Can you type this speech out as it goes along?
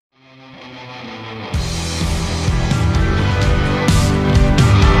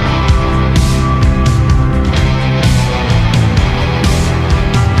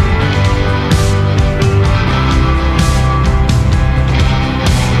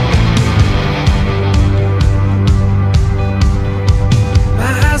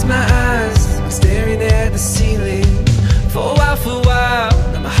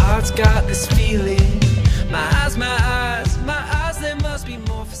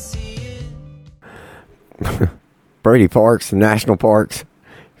Brady Parks, the national parks.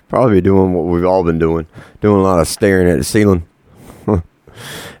 Probably doing what we've all been doing a lot of staring at the ceiling.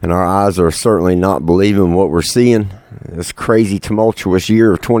 And our eyes are certainly not believing what we're seeing. This crazy, tumultuous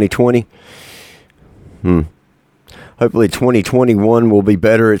year of 2020. Hopefully 2021 will be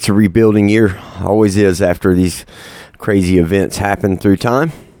better. It's a rebuilding year. Always is after these crazy events happen through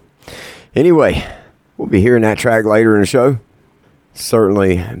time. Anyway, we'll be hearing that track later in the show.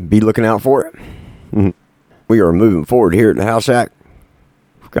 Certainly be looking out for it. We are moving forward here at the House Shack.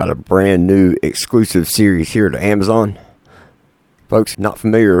 We've got a brand new exclusive series here at Amazon. Folks not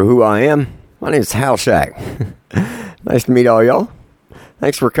familiar with who I am, my name is House Shack. Nice to meet all y'all.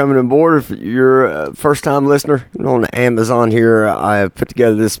 Thanks for coming on board. If you're a first-time listener on Amazon here, I have put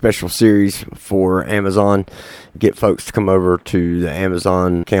together this special series for Amazon. Get folks to come over to the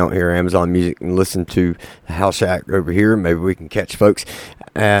Amazon account here, Amazon Music, and listen to the House Shack over here. Maybe we can catch folks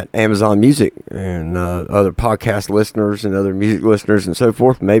at Amazon Music and other podcast listeners and other music listeners and so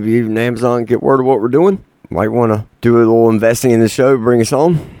forth. Maybe even Amazon get word of what we're doing. Might want to do a little investing in the show, bring us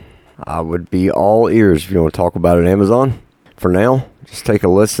on. I would be all ears if you want to talk about it, Amazon. For now, just take a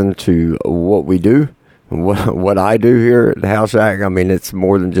listen to what we do, what I do here at the House Shack. I mean, it's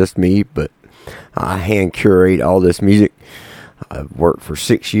more than just me, but I hand curate all this music. I've worked for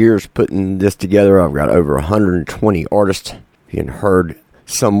 6 years putting this together. I've got over 120 artists being heard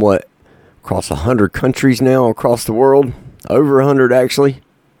somewhat across 100 countries now across the world. Over 100, actually.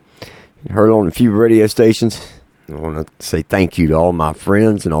 Heard on a few radio stations. I want to say thank you to all my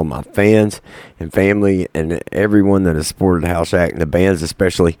friends and all my fans and family and everyone that has supported the House Shack and the bands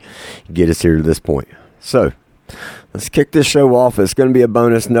especially get us here to this point. So, let's kick this show off. It's going to be a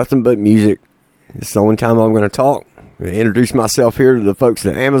bonus, nothing but music. It's the only time I'm going to talk. I'm going to introduce myself here to the folks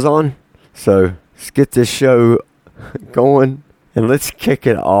at Amazon. So, let's get this show going and let's kick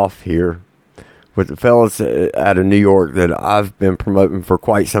it off here with the fellas out of New York that I've been promoting for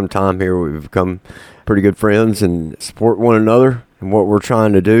quite some time here. We've become pretty good friends and support one another and what we're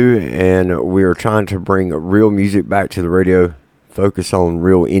trying to do. And we are trying to bring real music back to the radio, focus on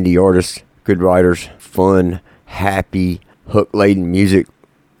real indie artists, good writers, fun, happy, hook-laden music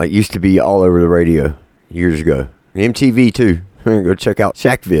like used to be all over the radio years ago. And MTV too. Go check out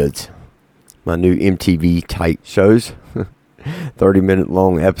Shack Vids, my new MTV type shows. 30-minute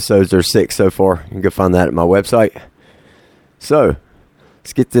long episodes. There's 6 so far. You can go find that at my website. So,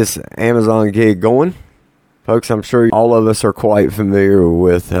 let's get this Amazon gig going. Folks, I'm sure all of us are quite familiar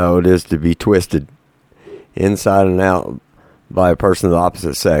with how it is to be twisted inside and out by a person of the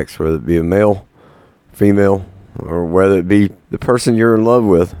opposite sex, whether it be a male, female, or whether it be the person you're in love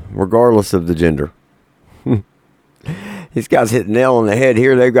with, regardless of the gender. These guys hit the nail on the head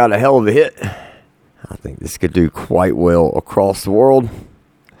here. They've got a hell of a hit. I think this could do quite well across the world.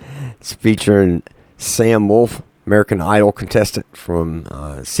 It's featuring Sam Wolf, American Idol contestant from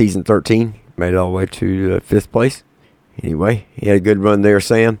season 13. Made it all the way to 5th place. Anyway, he had a good run there,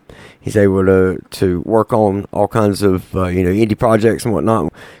 Sam. He's able to work on all kinds of indie projects and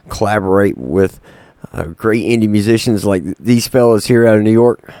whatnot. Collaborate with great indie musicians like these fellas here out of New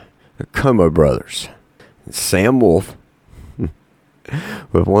York, the Como Brothers. Sam Wolf,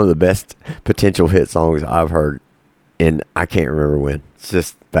 with one of the best potential hit songs I've heard, and I can't remember when. It's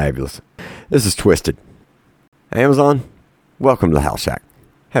just fabulous. This is Twisted. Amazon, welcome to the House Shack.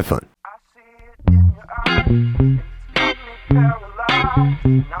 Have fun. I see it in your eyes. It's got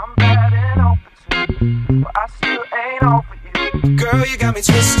me paralyzed. Now I'm bad and open to, but I still ain't over you. Girl, you got me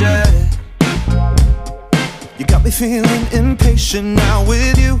twisted. You got me feeling impatient now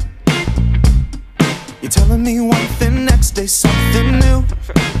with you. You're telling me one thing, next day something new.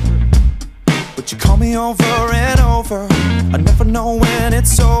 But you call me over and over. I never know when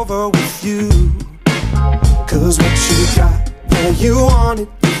it's over with you. Cause what you got, yeah, you want it.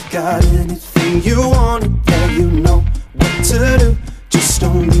 You've got anything you want it. Yeah, you know what to do. Just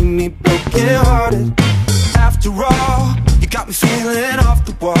don't leave me broken hearted. After all, you got me feeling off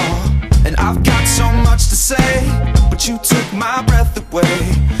the wall. And I've got so much to say, but you took my breath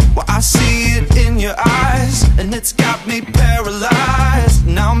away. Well, I see it in your eyes, and it's got me paralyzed.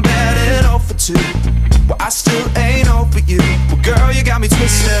 Now I'm bad and over two. Well, I still ain't over you. Well, girl, you got me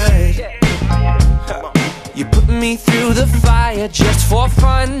twisted. You put me through the fire just for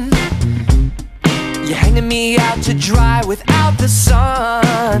fun. You're hanging me out to dry without the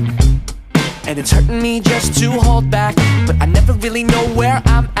sun. And it's hurting me just to hold back, but I never really know where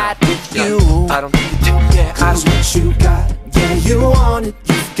I'm at with you. I don't think you do, yeah. Cause what you got, yeah, you want it.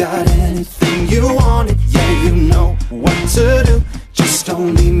 You've got anything you want it. Yeah, you know what to do. Just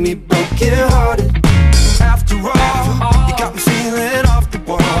don't leave me broken hearted. After all, you got me feeling off the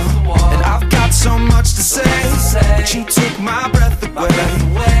wall. And I've got so much to say,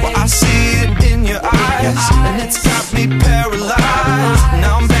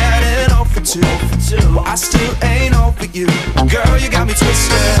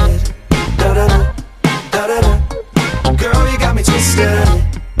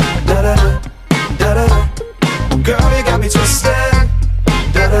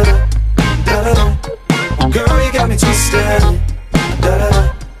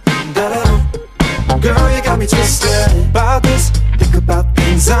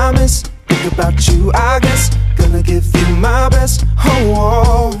 think about you, I guess. Gonna give you my best.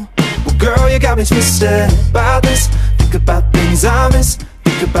 Oh, well, girl, you got me twisted by this. Think about things I miss.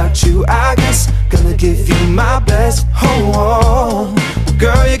 Think about you, I guess. Gonna give you my best. Oh, well,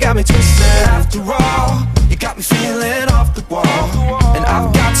 girl, you got me twisted. After all, you got me feeling off the wall, and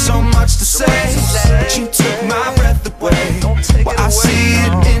I've got so much to say, but you took my breath away. Well, I see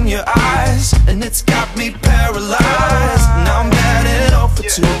it in your eyes, and it's got me paralyzed. Now I'm batting 0 for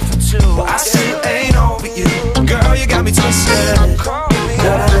 2. Well, I still ain't over you. Girl, you got me twisted.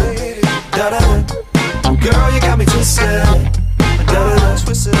 Da-da-da, da-da-da. Girl, you got me twisted. Da-da-da,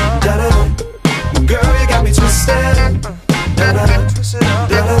 da-da-da. Girl, you got me twisted. Da-da-da,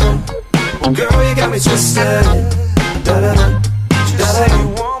 da-da-da. Girl, you got me twisted. Da-da-da,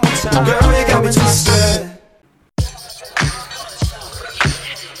 da-da-da. Girl, you got me twisted.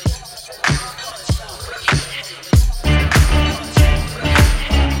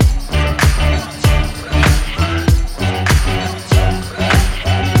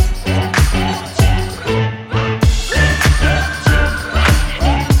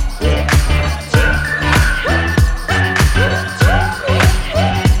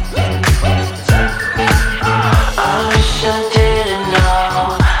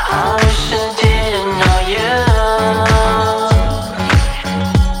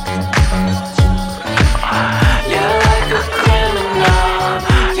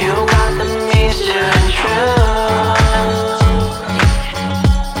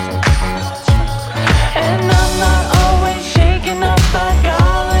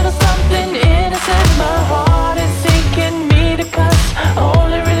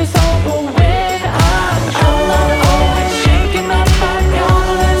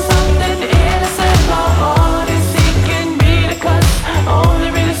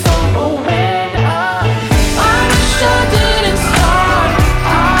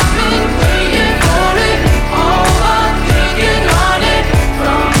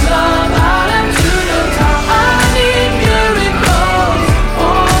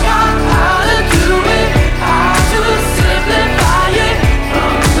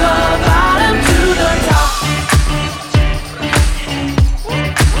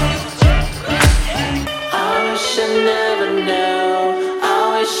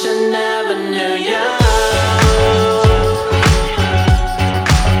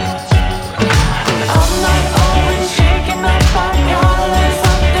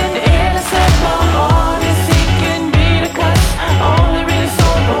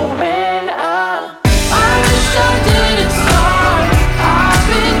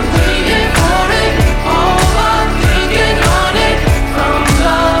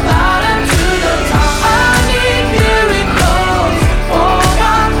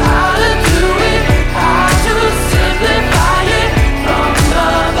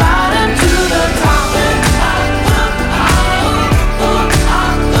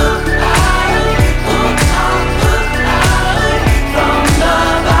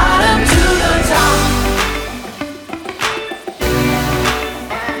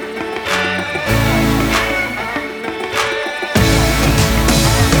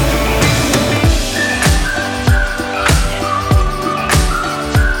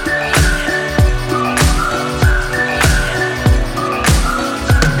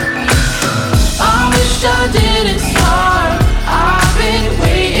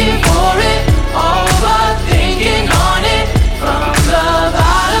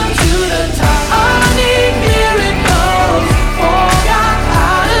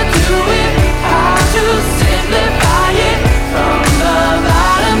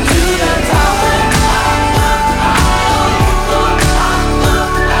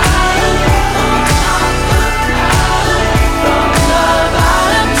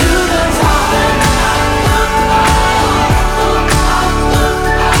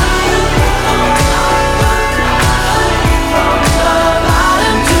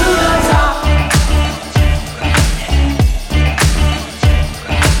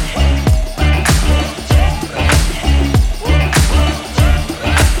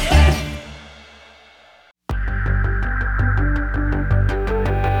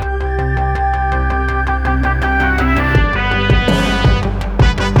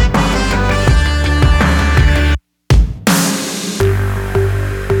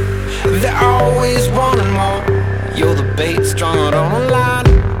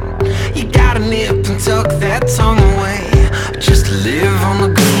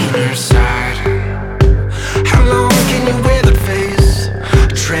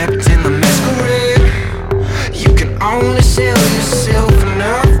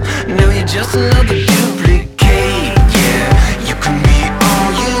 just another duplicate. Yeah, you can be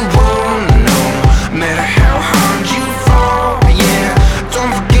all you want.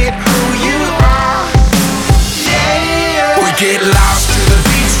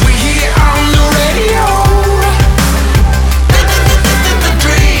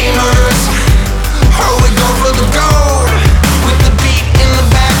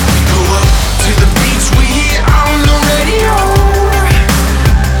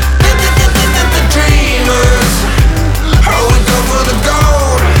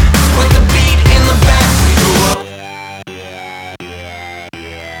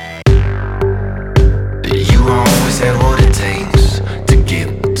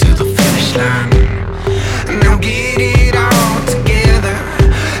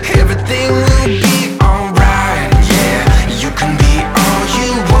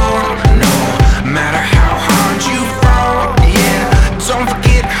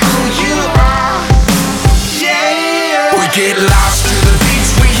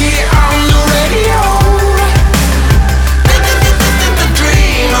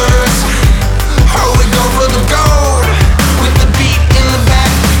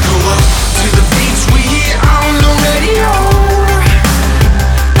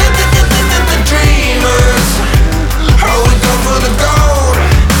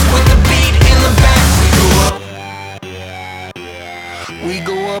 we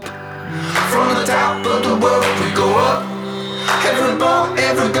go up. From the top of the world, we go up. Every bar,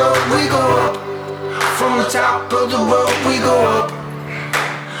 every girl, we go up. From the top of the world, we go up.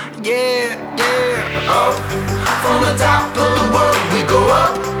 Yeah, yeah, up. From the top of the world, we go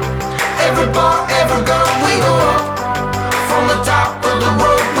up. Every bar, every girl, we go up. From the top of the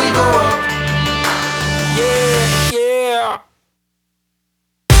world, we go up. Yeah, yeah.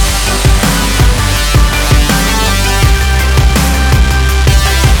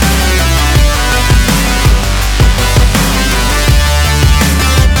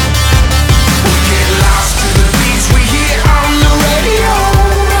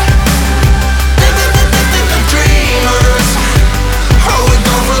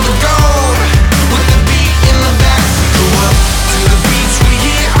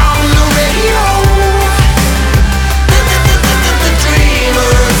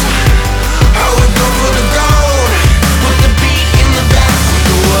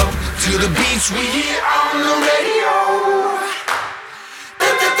 We hear on the radio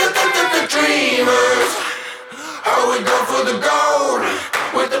the dreamers, how we go for the gold.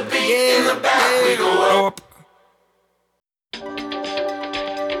 With the beat in the back, we go up.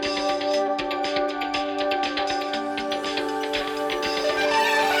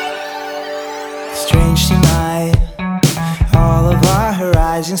 Strange tonight, all of our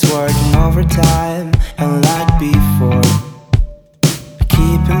horizons working overtime, and like before,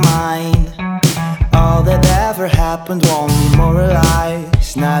 keep in mind, all that ever happened won't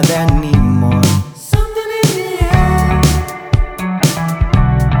memorialize, not anymore. Something in the air,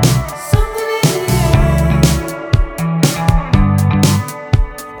 something in the air.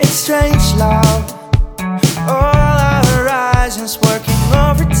 It's strange love, all our horizons working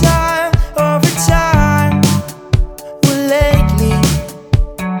overtime, overtime. Well, lately,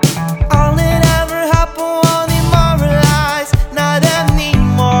 all that ever happened won't memorialize, not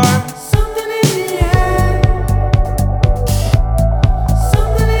anymore. Something in the air,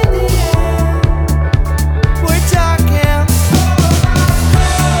 something in the air. We're talking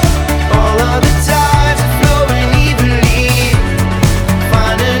all of the times are flowing evenly.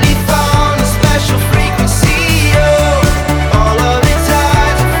 Finally found a special frequency. Oh, all of the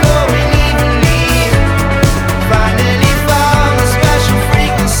times are flowing evenly. Finally found a special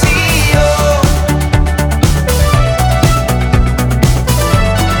frequency. Oh.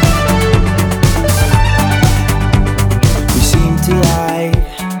 We seem to like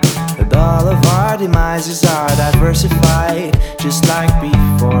that all of our demises are diversified, just like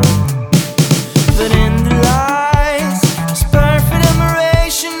before. But in the lights, it's perfect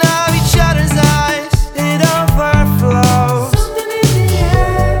admiration of each other's eyes. It overflows. Something in the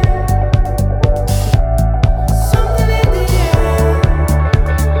air, something in the air.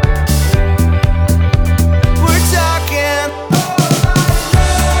 We're talking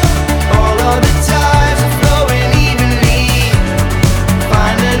all of the times are flowing evenly.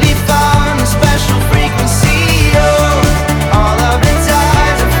 Finally found a special frequency.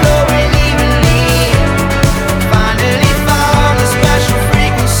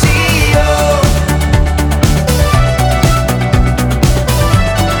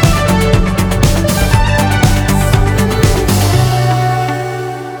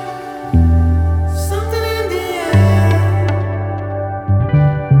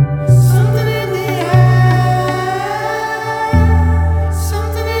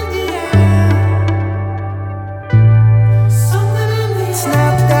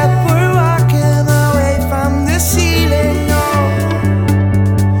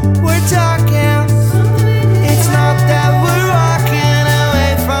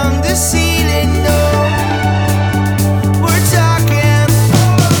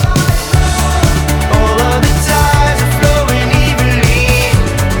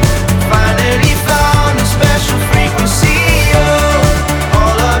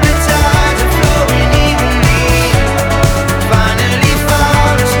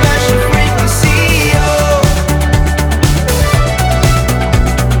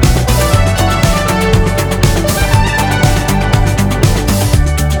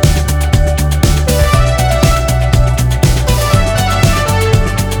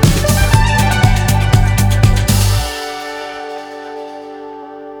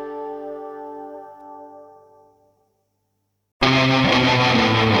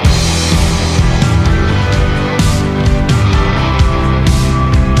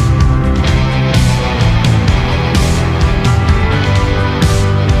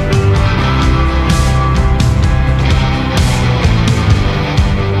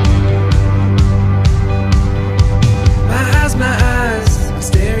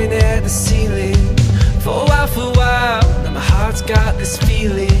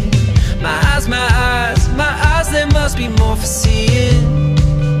 feeling. My eyes, my eyes, my eyes, there must be more for seeing.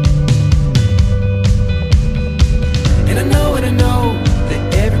 And I know that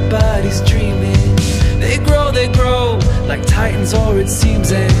everybody's dreaming. They grow like titans, or it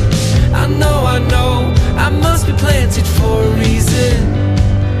seems. And I know I must be planted for a reason.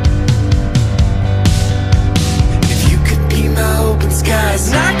 If you could be my open skies,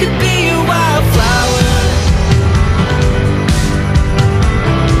 and I could be a wildflower.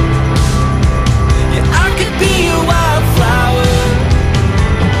 Yeah, I could be a wildflower.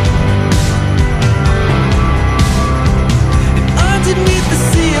 And underneath the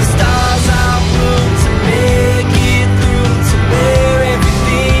sea of stars, I'll bloom to make it through to where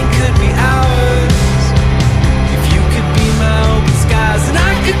everything could be ours. If you could be my open skies, and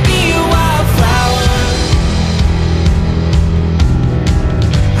I could be a wildflower.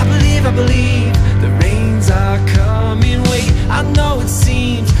 I believe the rains are coming. Wait, I know it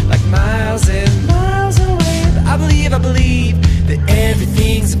seems like miles and miles away, but I believe that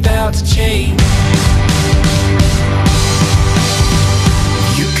everything's about to change.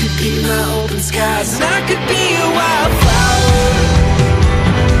 You could be my open skies, and I could be a wildflower.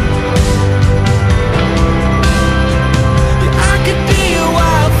 Yeah, I could be a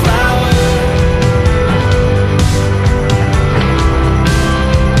wildflower.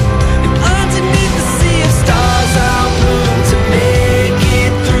 And underneath the sea of stars, I'll bloom to make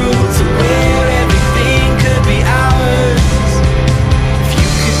it through to where everything could be ours. If you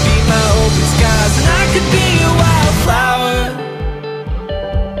could be my open skies, and I could be a wildflower.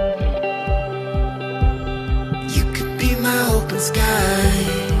 You could be my open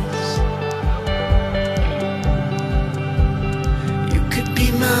skies. You could be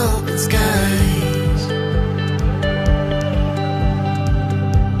my open skies.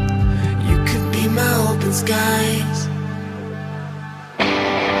 You could be my open skies.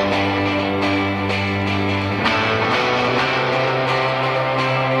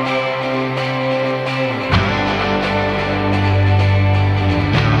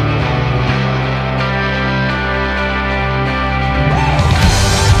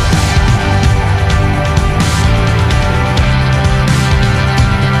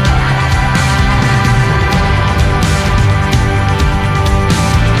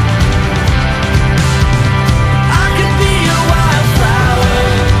 I could be a wildflower.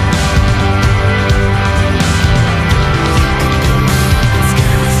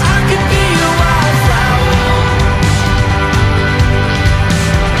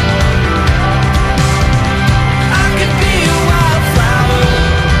 I could be a wildflower.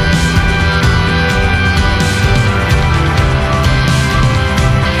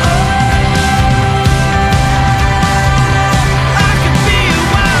 I could be a wildflower. I could be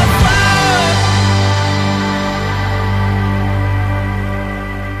a wildflower.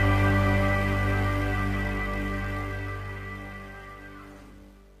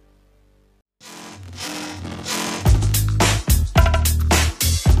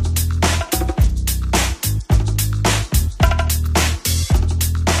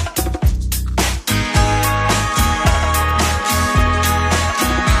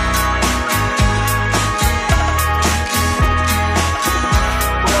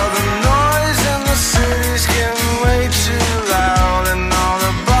 Well, the noise in the city's getting way too loud, and all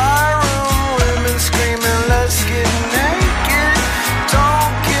the barroom women screaming, "Let's get naked."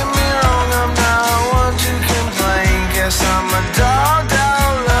 Don't get me wrong, I'm not one to complain. Guess I'm a dogged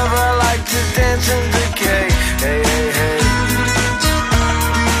out lover, like to dance and decay. Hey, hey, hey.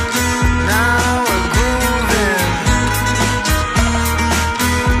 Now we're grooving.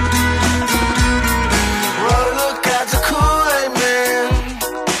 Well, look at the Kool-Aid man.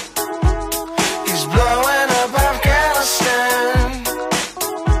 He's blowing up Afghanistan.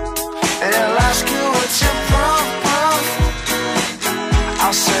 And he'll ask you what's your proof.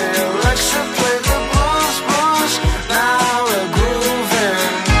 I'll say, Alexa, play the blues, blues. Now we're grooving.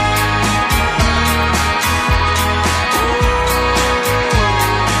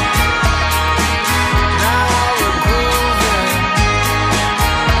 Now we're grooving.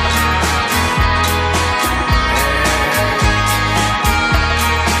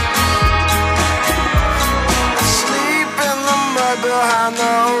 Asleep in the mud behind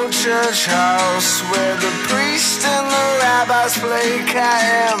the old church house, where the priest and the rabbis play cat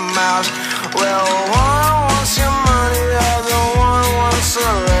and mouse. Well, one wants your money, the other one wants a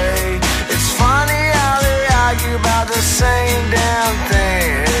lay. It's funny how they argue about the same damn thing.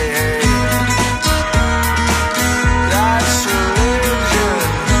 Hey, hey. That's religion.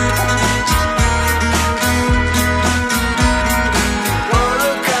 Well,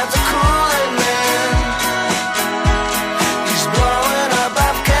 look at the Kool-Aid man. He's blowing up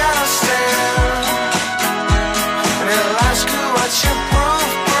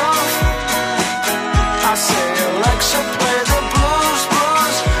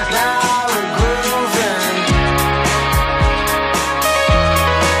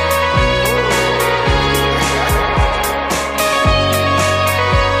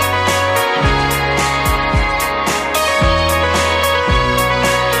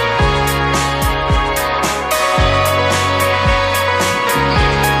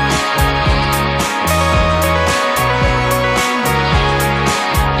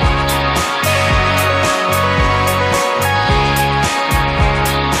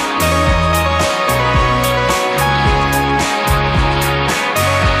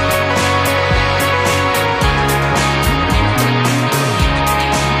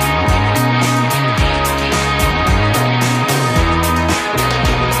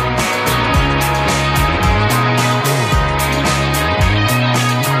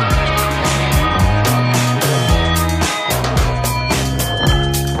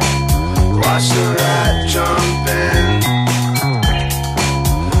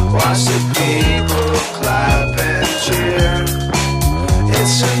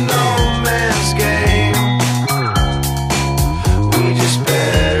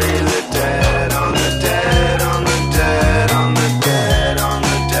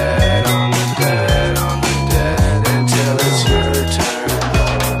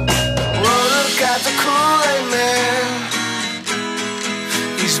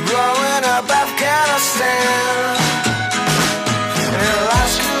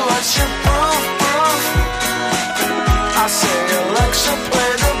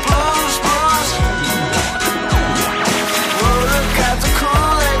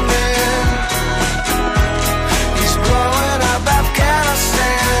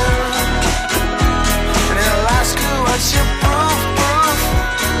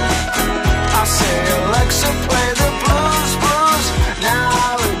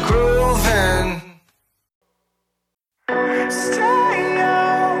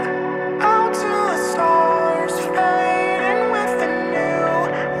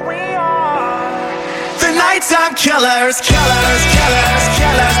nighttime killers, killers, killers,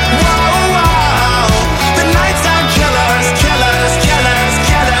 killers. Whoa, whoa. The nighttime killers, killers, killers,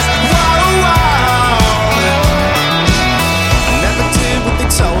 killers. Whoa, whoa. I never did what they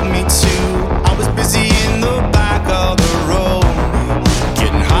told me to. I was busy in the back of the room,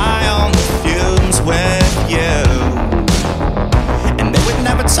 getting high on the fumes with you. And they would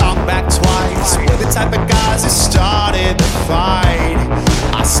never talk back twice. We're the type of guys that started the fight.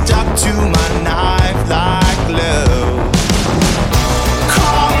 I stuck to my knife like glue.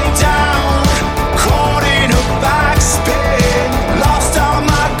 Calm down, caught in a backspin, lost all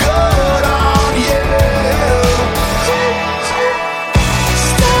my good on you.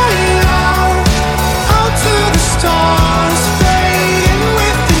 Stay out, out to the stars, fading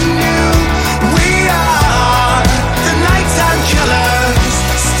with the new. We are the nighttime killers.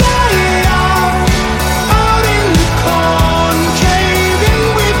 Stay out, out in the corn, caving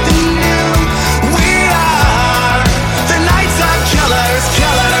with the new. We are the nighttime killers,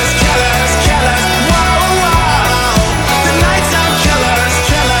 killers, killers, killers. Whoa, whoa. The nighttime killers,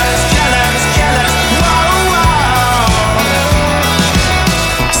 killers, killers, killers. Whoa, whoa.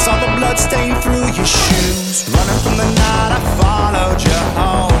 I saw the blood stain through your shoes. Running from the night, I followed you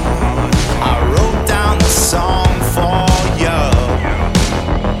home. I wrote down the song for you,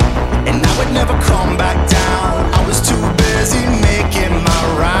 and I would never come back down. I was too busy making my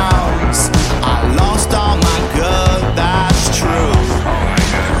rounds. I lost all my good, that's true.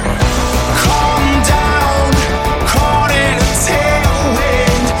 Calm down, caught in a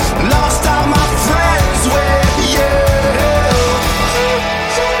tailwind, lost all my friends with you.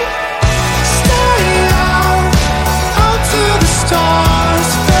 Stay out,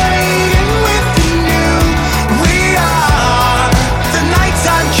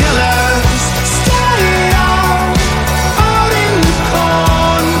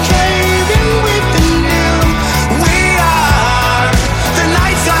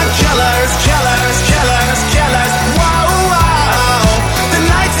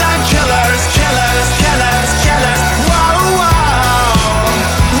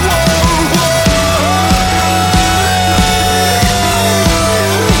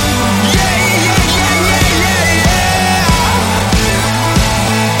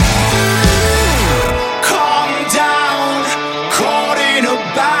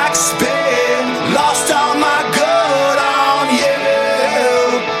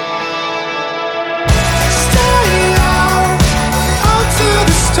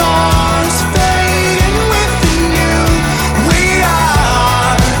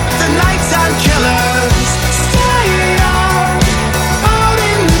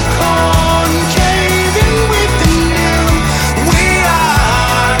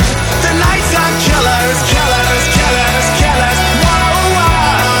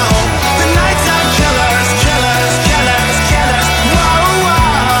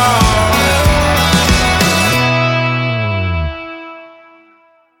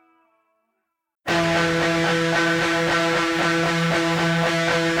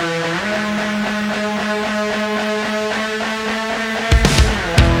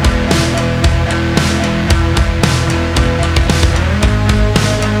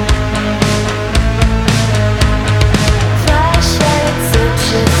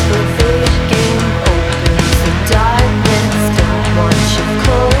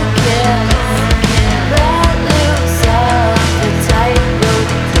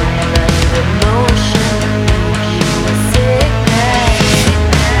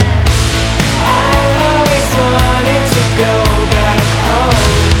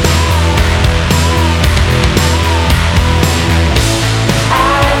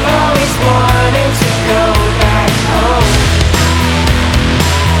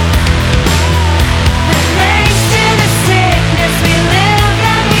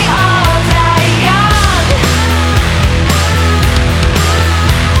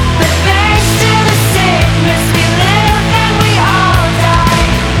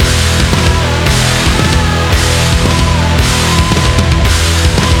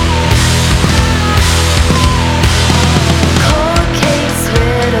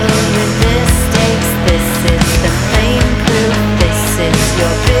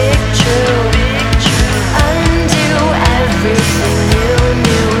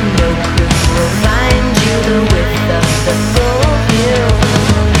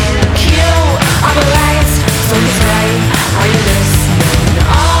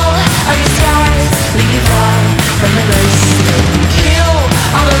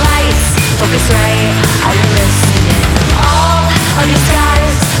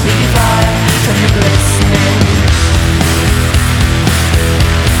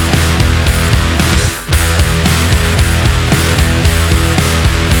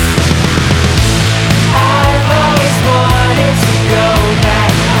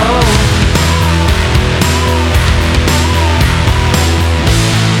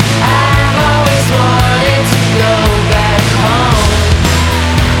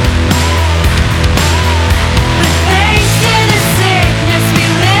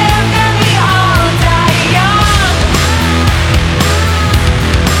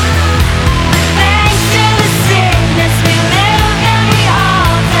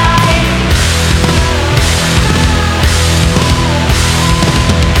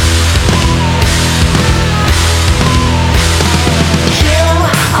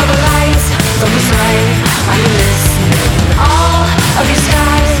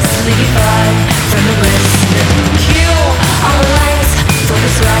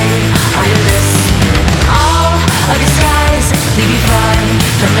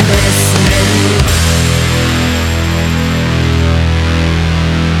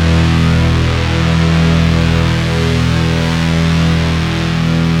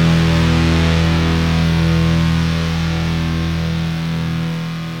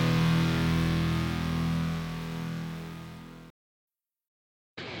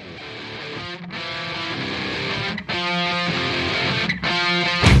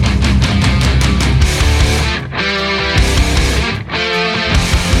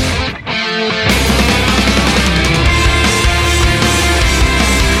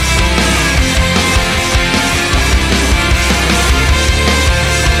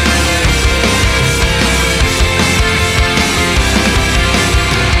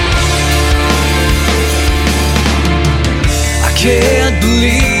 can't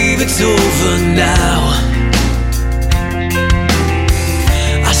believe it's over now.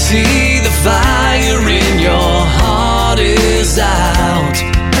 I see the fire in your heart is out.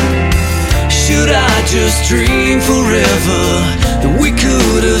 Should I just dream forever that we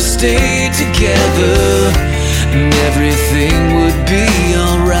could have stayed together and everything would be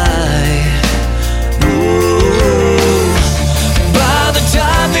alright? Oh, by the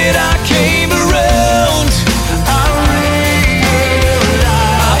time that I came around, I realized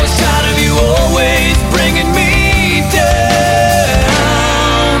I was tired of you always bringing me down.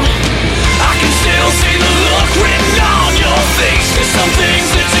 I can still see the look written on your face. There's some things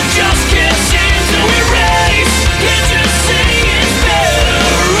that you just can't seem to erase. Can't you see it's better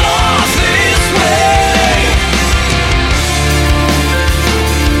off this way?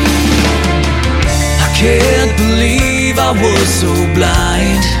 I can't believe I was so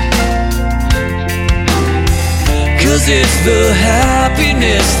blind, 'cause it's the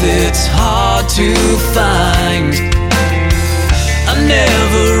happiness that's hard to find. A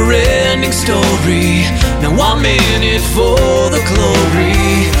never-ending story. Now I'm in it for the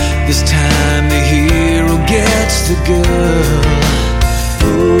glory. This time the hero gets the girl.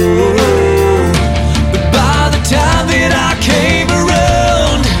 Oh.